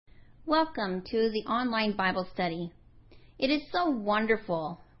Welcome to the online Bible study. It is so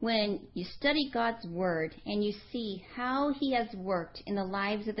wonderful when you study God's Word and you see how He has worked in the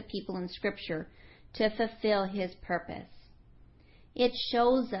lives of the people in Scripture to fulfill His purpose. It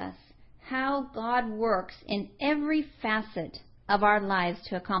shows us how God works in every facet of our lives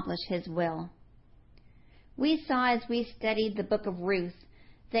to accomplish His will. We saw as we studied the book of Ruth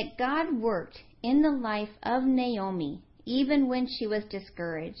that God worked in the life of Naomi. Even when she was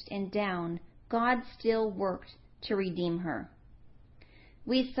discouraged and down, God still worked to redeem her.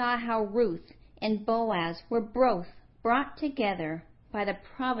 We saw how Ruth and Boaz were both brought together by the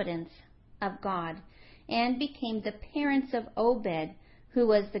providence of God and became the parents of Obed, who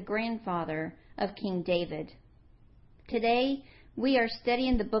was the grandfather of King David. Today, we are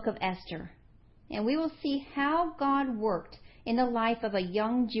studying the book of Esther, and we will see how God worked in the life of a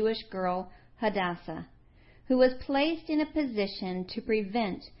young Jewish girl, Hadassah, who was placed in a position to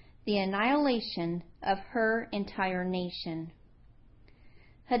prevent the annihilation of her entire nation.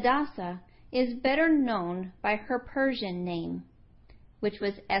 Hadassah is better known by her Persian name, which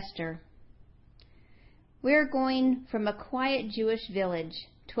was Esther. We are going from a quiet Jewish village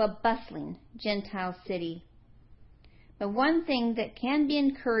to a bustling Gentile city. But one thing that can be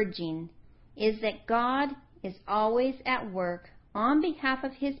encouraging is that God is always at work on behalf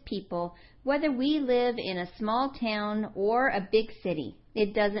of His people, whether we live in a small town or a big city.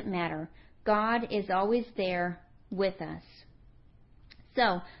 It doesn't matter. God is always there with us.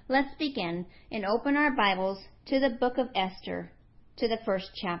 So, let's begin and open our Bibles to the book of Esther, to the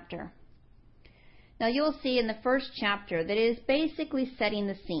first chapter. Now, you'll see in the first chapter that it is basically setting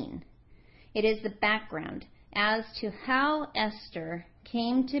the scene. It is the background as to how Esther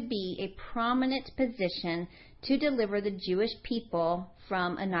came to be a prominent position to deliver the Jewish people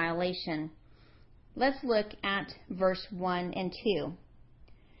from annihilation. Let's look at verse 1 and 2.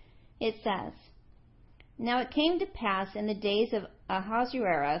 It says, "Now it came to pass in the days of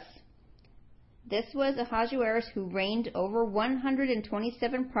Ahasuerus," this was Ahasuerus who reigned over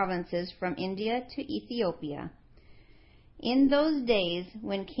 127 provinces from India to Ethiopia. "In those days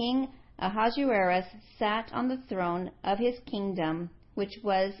when King Ahasuerus sat on the throne of his kingdom, which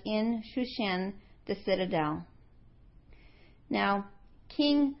was in Shushan, the citadel." Now,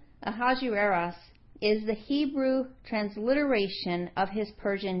 King Ahasuerus is the Hebrew transliteration of his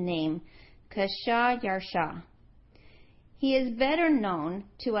Persian name, Ksha-Yarsha. He is better known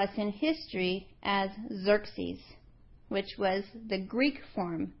to us in history as Xerxes, which was the Greek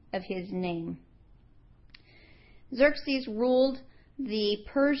form of his name. Xerxes ruled the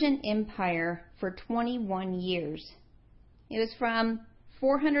Persian Empire for 21 years. It was from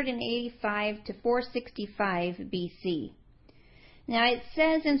 485 to 465 BC. Now it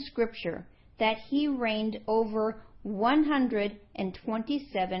says in Scripture that he reigned over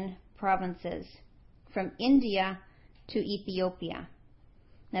 127 provinces from India to Ethiopia.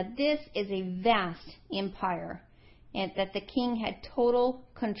 Now this is a vast empire and that the king had total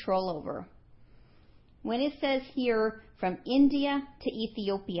control over. When it says here from India to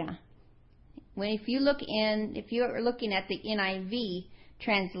Ethiopia, if you are looking at the NIV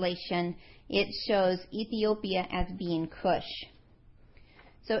translation, it shows Ethiopia as being Cush.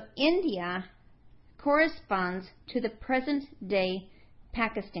 So India corresponds to the present-day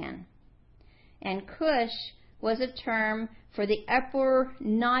Pakistan. And Cush was a term for the Upper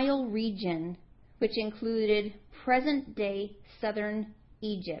Nile region, which included present-day southern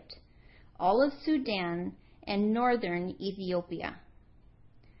Egypt, all of Sudan, and northern Ethiopia.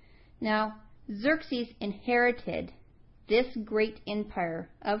 Now, Xerxes inherited this great empire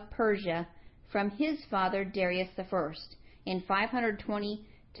of Persia from his father Darius I in 520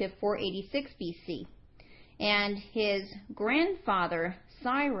 to 486 BC, and his grandfather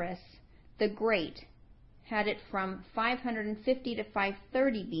Cyrus the Great had it from 550 to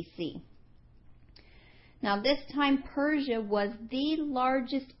 530 BC. Now this time Persia was the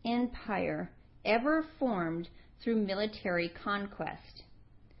largest empire ever formed through military conquest.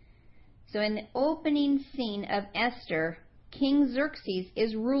 So in the opening scene of Esther, King Xerxes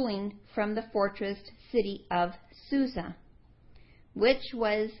is ruling from the fortress city of Susa, which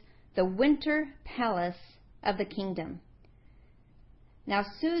was the winter palace of the kingdom. Now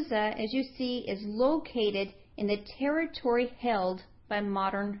Susa, as you see, is located in the territory held by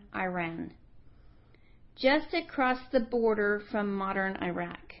modern Iran, just across the border from modern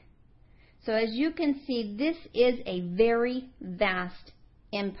Iraq. So as you can see, this is a very vast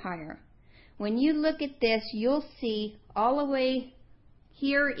empire. When you look at this, you'll see all the way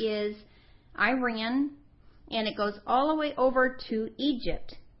here is Iran, and it goes all the way over to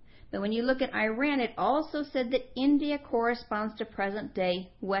Egypt. But when you look at Iran, it also said that India corresponds to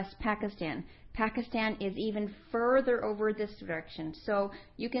present-day West Pakistan. Pakistan is even further over this direction. So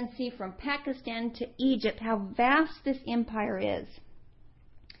you can see from Pakistan to Egypt how vast this empire is.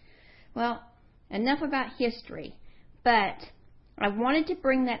 Well, enough about history, but I wanted to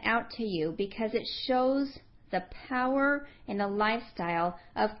bring that out to you because it shows the power and the lifestyle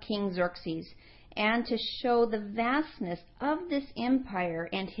of King Xerxes, and to show the vastness of this empire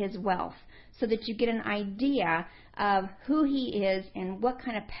and his wealth, so that you get an idea of who he is and what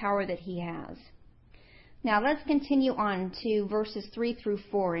kind of power that he has. Now let's continue on to verses 3 through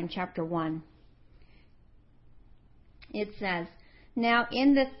 4 in chapter 1. It says, "Now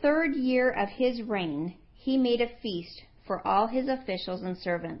in the 3rd year of his reign, he made a feast for all his officials and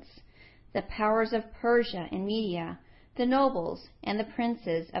servants, the powers of Persia and Media, the nobles and the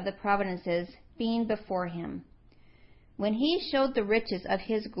princes of the provinces being before him. When he showed the riches of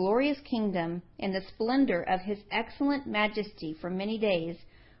his glorious kingdom and the splendor of his excellent majesty for many days,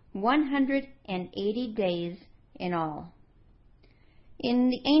 180 days in all." In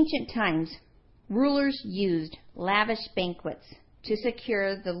the ancient times, rulers used lavish banquets to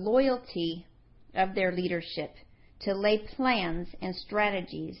secure the loyalty of their leadership, to lay plans and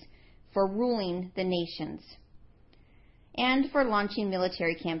strategies for ruling the nations, and for launching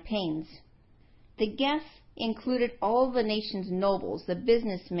military campaigns. The guests included all the nation's nobles, the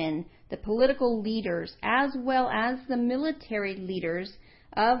businessmen, the political leaders, as well as the military leaders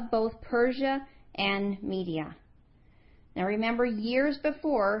of both Persia and Media. Now remember, years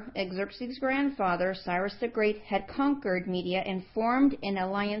before, Xerxes' grandfather, Cyrus the Great, had conquered Media and formed an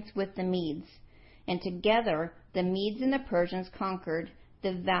alliance with the Medes. And together, the Medes and the Persians conquered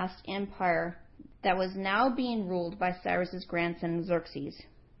the vast empire that was now being ruled by Cyrus' grandson, Xerxes.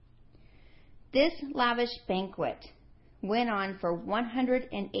 This lavish banquet went on for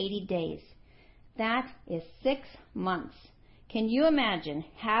 180 days. That is 6 months. Can you imagine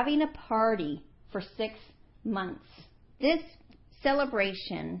having a party for 6 months? This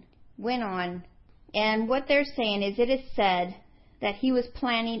celebration went on, and what they're saying is it is said that he was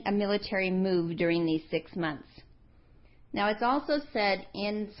planning a military move during these 6 months. Now, it's also said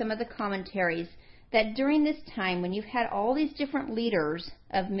in some of the commentaries that during this time, when you've had all these different leaders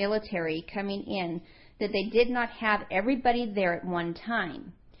of military coming in, that they did not have everybody there at one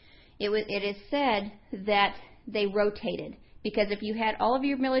time. It is said that they rotated, because if you had all of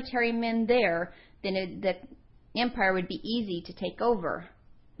your military men there, then the empire would be easy to take over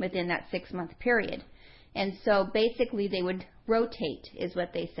within that 6-month period. And so basically they would rotate, is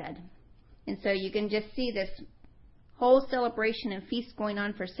what they said. And so you can just see this whole celebration and feast going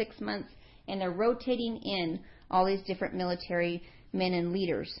on for 6 months, and they're rotating in all these different military men and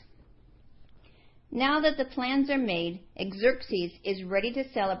leaders. Now that the plans are made, Xerxes is ready to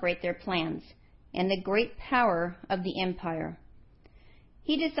celebrate their plans and the great power of the empire.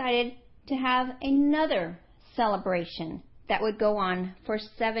 He decided to have another celebration that would go on for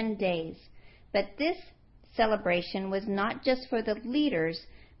 7 days. But this celebration was not just for the leaders,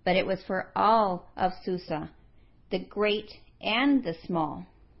 but it was for all of Susa, the great and the small.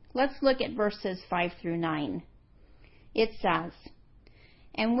 Let's look at verses 5 through 9. It says,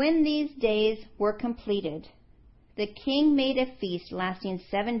 "And when these days were completed, the king made a feast lasting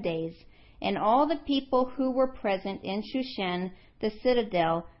 7 days, and all the people who were present in Shushan, the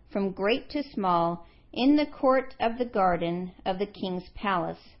citadel, from great to small, in the court of the garden of the king's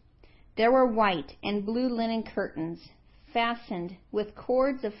palace. There were white and blue linen curtains, fastened with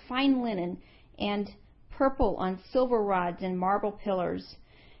cords of fine linen, and purple on silver rods and marble pillars.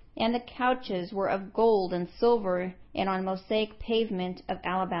 And the couches were of gold and silver, and on mosaic pavement of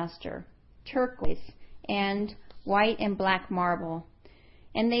alabaster, turquoise, and white and black marble.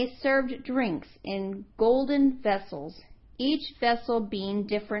 And they served drinks in golden vessels, each vessel being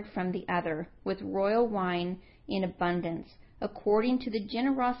different from the other, with royal wine in abundance, according to the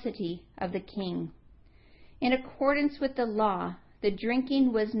generosity of the king. In accordance with the law, the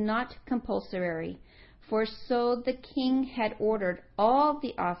drinking was not compulsory, for so the king had ordered all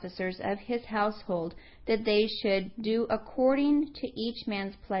the officers of his household that they should do according to each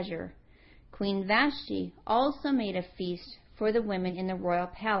man's pleasure. Queen Vashti also made a feast for the women in the royal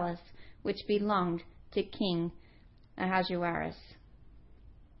palace, which belonged to King Ahasuerus."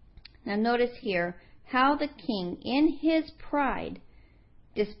 Now notice here how the king, in his pride,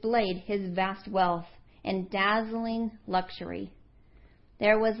 displayed his vast wealth and dazzling luxury.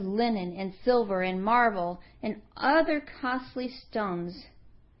 There was linen and silver and marble and other costly stones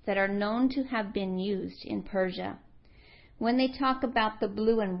that are known to have been used in Persia. When they talk about the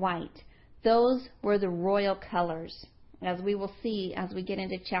blue and white, those were the royal colors. as we will see as we get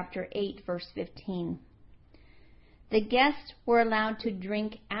into chapter 8, verse 15. The guests were allowed to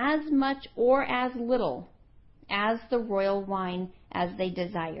drink as much or as little as the royal wine as they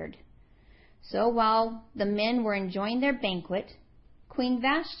desired. So while the men were enjoying their banquet, Queen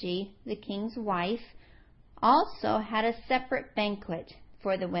Vashti, the king's wife, also had a separate banquet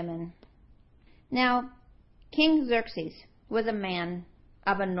for the women. Now, King Xerxes was a man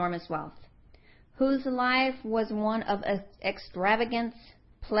of enormous wealth, whose life was one of extravagance,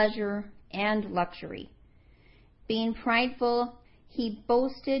 pleasure, and luxury. Being prideful, he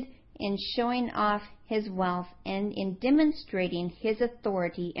boasted in showing off his wealth and in demonstrating his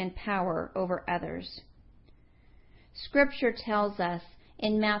authority and power over others. Scripture tells us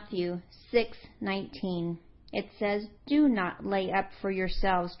in Matthew 6:19, it says, "Do not lay up for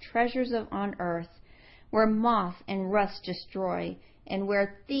yourselves treasures on earth, where moth and rust destroy, and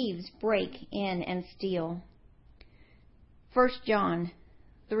where thieves break in and steal." 1 John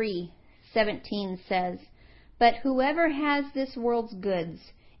 3:17 says, "But whoever has this world's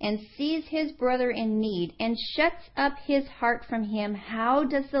goods and sees his brother in need and shuts up his heart from him, how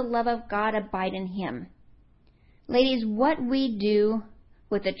does the love of God abide in him?" Ladies, what we do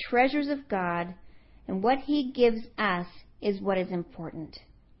with the treasures of God and what He gives us is what is important.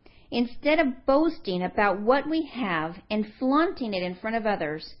 Instead of boasting about what we have and flaunting it in front of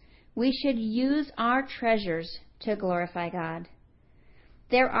others, we should use our treasures to glorify God.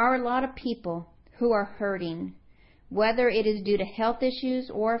 There are a lot of people who are hurting, whether it is due to health issues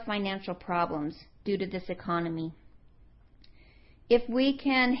or financial problems due to this economy. If we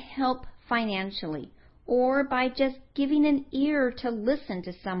can help financially, or by just giving an ear to listen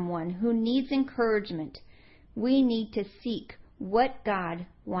to someone who needs encouragement, we need to seek what God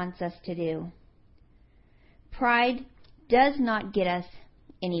wants us to do. Pride does not get us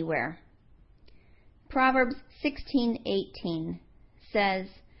anywhere. Proverbs 16:18 says,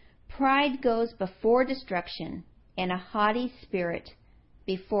 "Pride goes before destruction, and a haughty spirit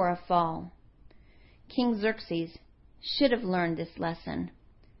before a fall." King Xerxes should have learned this lesson,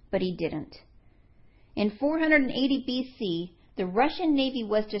 but he didn't. In 480 BC, the Russian navy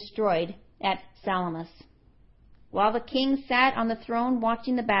was destroyed at Salamis, while the king sat on the throne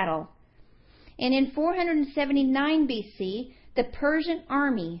watching the battle. And in 479 BC, the Persian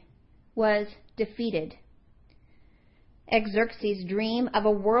army was defeated. Xerxes' dream of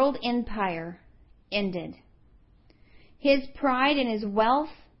a world empire ended. His pride and his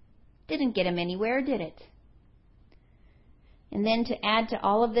wealth didn't get him anywhere, did it? And then to add to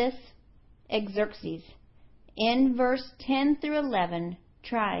all of this, Xerxes, in verse 10 through 11,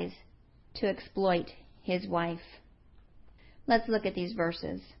 tries to exploit his wife. Let's look at these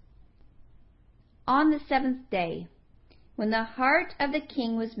verses. On the 7th day, when the heart of the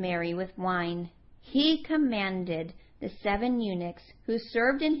king was merry with wine, he commanded the 7 eunuchs who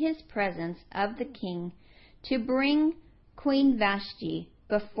served in his presence of the king to bring Queen Vashti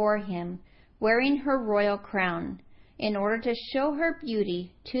before him, wearing her royal crown, in order to show her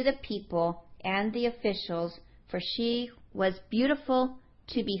beauty to the people and the officials, for she was beautiful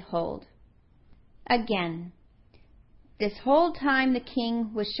to behold. Again, this whole time the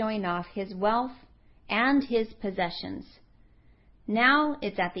king was showing off his wealth and his possessions. Now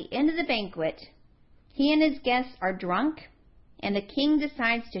it's at the end of the banquet. He and his guests are drunk, and the king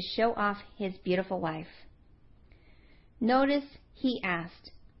decides to show off his beautiful wife. Notice he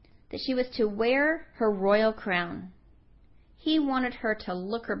asked that she was to wear her royal crown. He wanted her to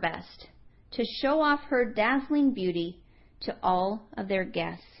look her best, to show off her dazzling beauty to all of their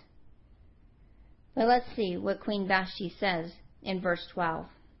guests. But let's see what Queen Vashti says in verse 12.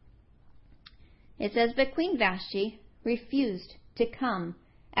 It says, "But Queen Vashti refused to come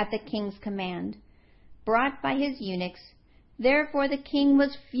at the king's command, brought by his eunuchs. Therefore the king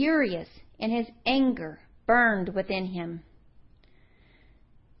was furious, and his anger burned within him."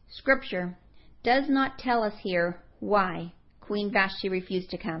 Scripture does not tell us here why Queen Vashti refused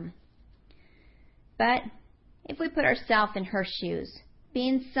to come. But if we put ourselves in her shoes,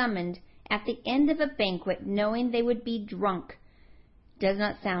 being summoned at the end of a banquet knowing they would be drunk, does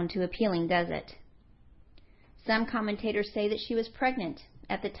not sound too appealing, does it? Some commentators say that she was pregnant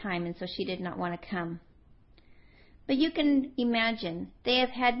at the time, and so she did not want to come. But you can imagine they have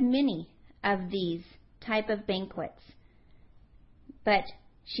had many of these type of banquets. But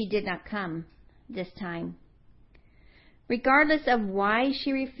she did not come this time. Regardless of why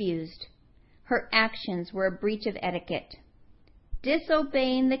she refused, her actions were a breach of etiquette.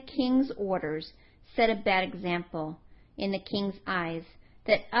 Disobeying the king's orders set a bad example in the king's eyes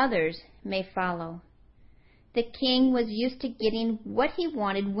that others may follow. The king was used to getting what he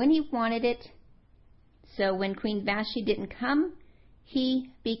wanted when he wanted it, So when Queen Vashti didn't come,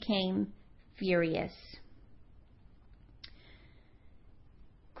 he became furious.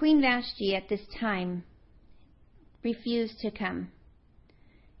 Queen Vashti at this time refused to come.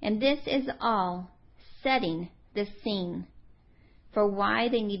 And this is all setting the scene for why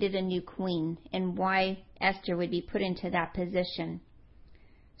they needed a new queen and why Esther would be put into that position.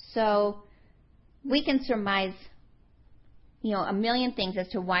 So we can surmise, a million things as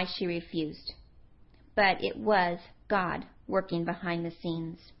to why she refused. But it was God working behind the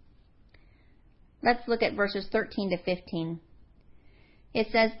scenes. Let's look at verses 13 to 15. It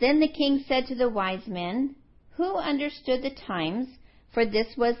says, Then the king said to the wise men, who understood the times, for this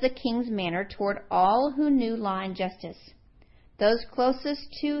was the king's manner toward all who knew law and justice, those closest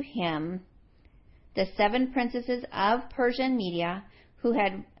to him, the 7 princesses of Persia and Media, who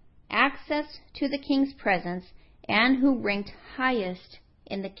had access to the king's presence and who ranked highest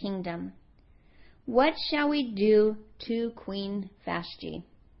in the kingdom. What shall we do to Queen Vashti?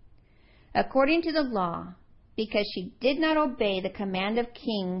 According to the law, because she did not obey the command of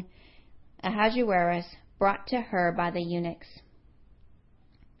King Ahasuerus brought to her by the eunuchs.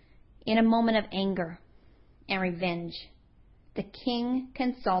 In a moment of anger and revenge, the king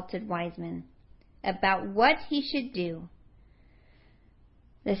consulted wise men about what he should do.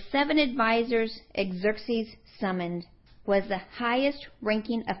 The 7 advisors Xerxes summoned was the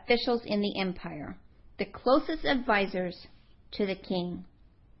highest-ranking officials in the empire, the closest advisors to the king.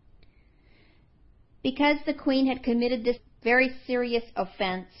 Because the queen had committed this very serious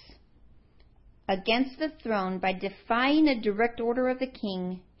offense against the throne by defying a direct order of the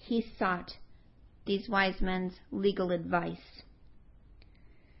king, he sought these wise men's legal advice.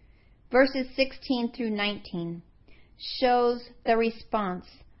 Verses 16 through 19 shows the response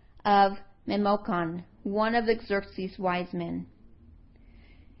of Memucan, one of Xerxes' wise men.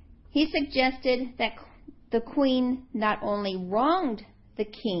 He suggested that the queen not only wronged the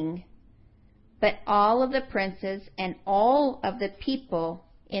king, but all of the princes and all of the people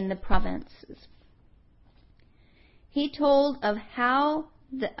in the provinces. He told of how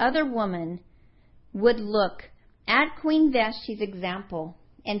the other woman would look at Queen Vashti's example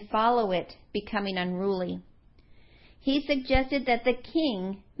and follow it, becoming unruly. He suggested that the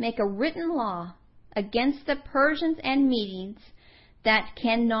king make a written law against the Persians and Medes that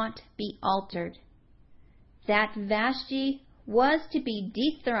cannot be altered, that Vashti was to be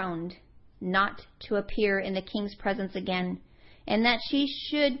dethroned, not to appear in the king's presence again, and that she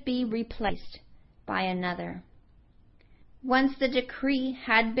should be replaced by another. Once the decree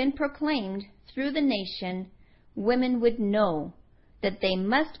had been proclaimed through the nation, women would know that they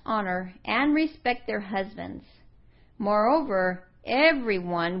must honor and respect their husbands. Moreover,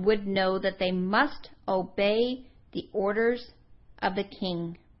 everyone would know that they must obey the orders of the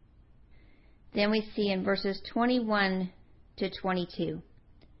king. Then we see in verses 21 to 22.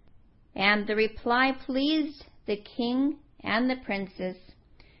 And the reply pleased the king and the princes,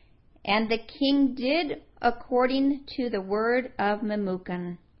 and the king did according to the word of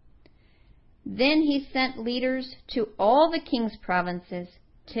Memucan. Then he sent leaders to all the king's provinces,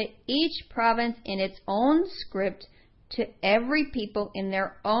 to each province in its own script, to every people in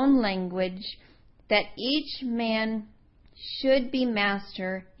their own language, that each man should be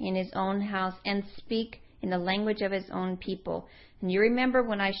master in his own house and speak in the language of his own people. And you remember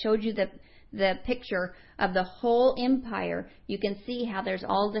when I showed you the picture of the whole empire, you can see how there's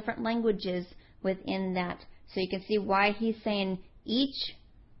all different languages within that. So you can see why he's saying each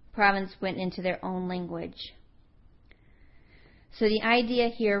province went into their own language. So the idea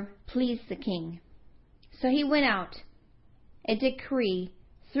here pleased the king. So he went out a decree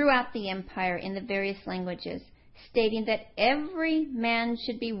throughout the empire in the various languages, stating that every man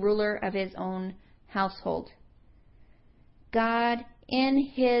should be ruler of his own household. God,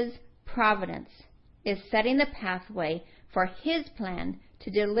 in his providence, is setting the pathway for his plan to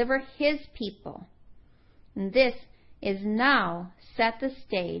deliver his people. And this is now set the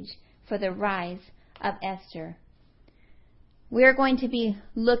stage for the rise of Esther. We are going to be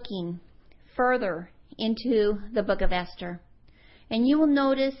looking further into the book of Esther. And you will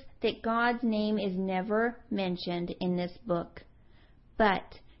notice that God's name is never mentioned in this book.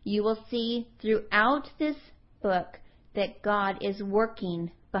 But you will see throughout this book that God is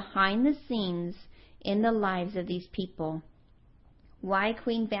working behind the scenes in the lives of these people. Why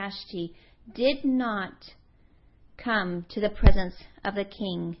Queen Vashti did not come to the presence of the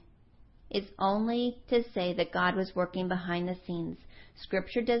king is only to say that God was working behind the scenes.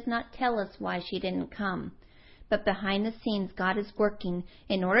 Scripture does not tell us why she didn't come. But behind the scenes, God is working.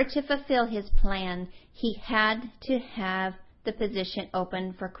 In order to fulfill his plan, he had to have the position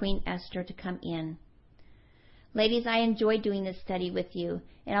open for Queen Esther to come in. Ladies, I enjoyed doing this study with you,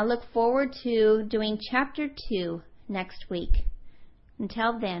 and I look forward to doing chapter 2 next week.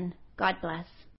 Until then, God bless.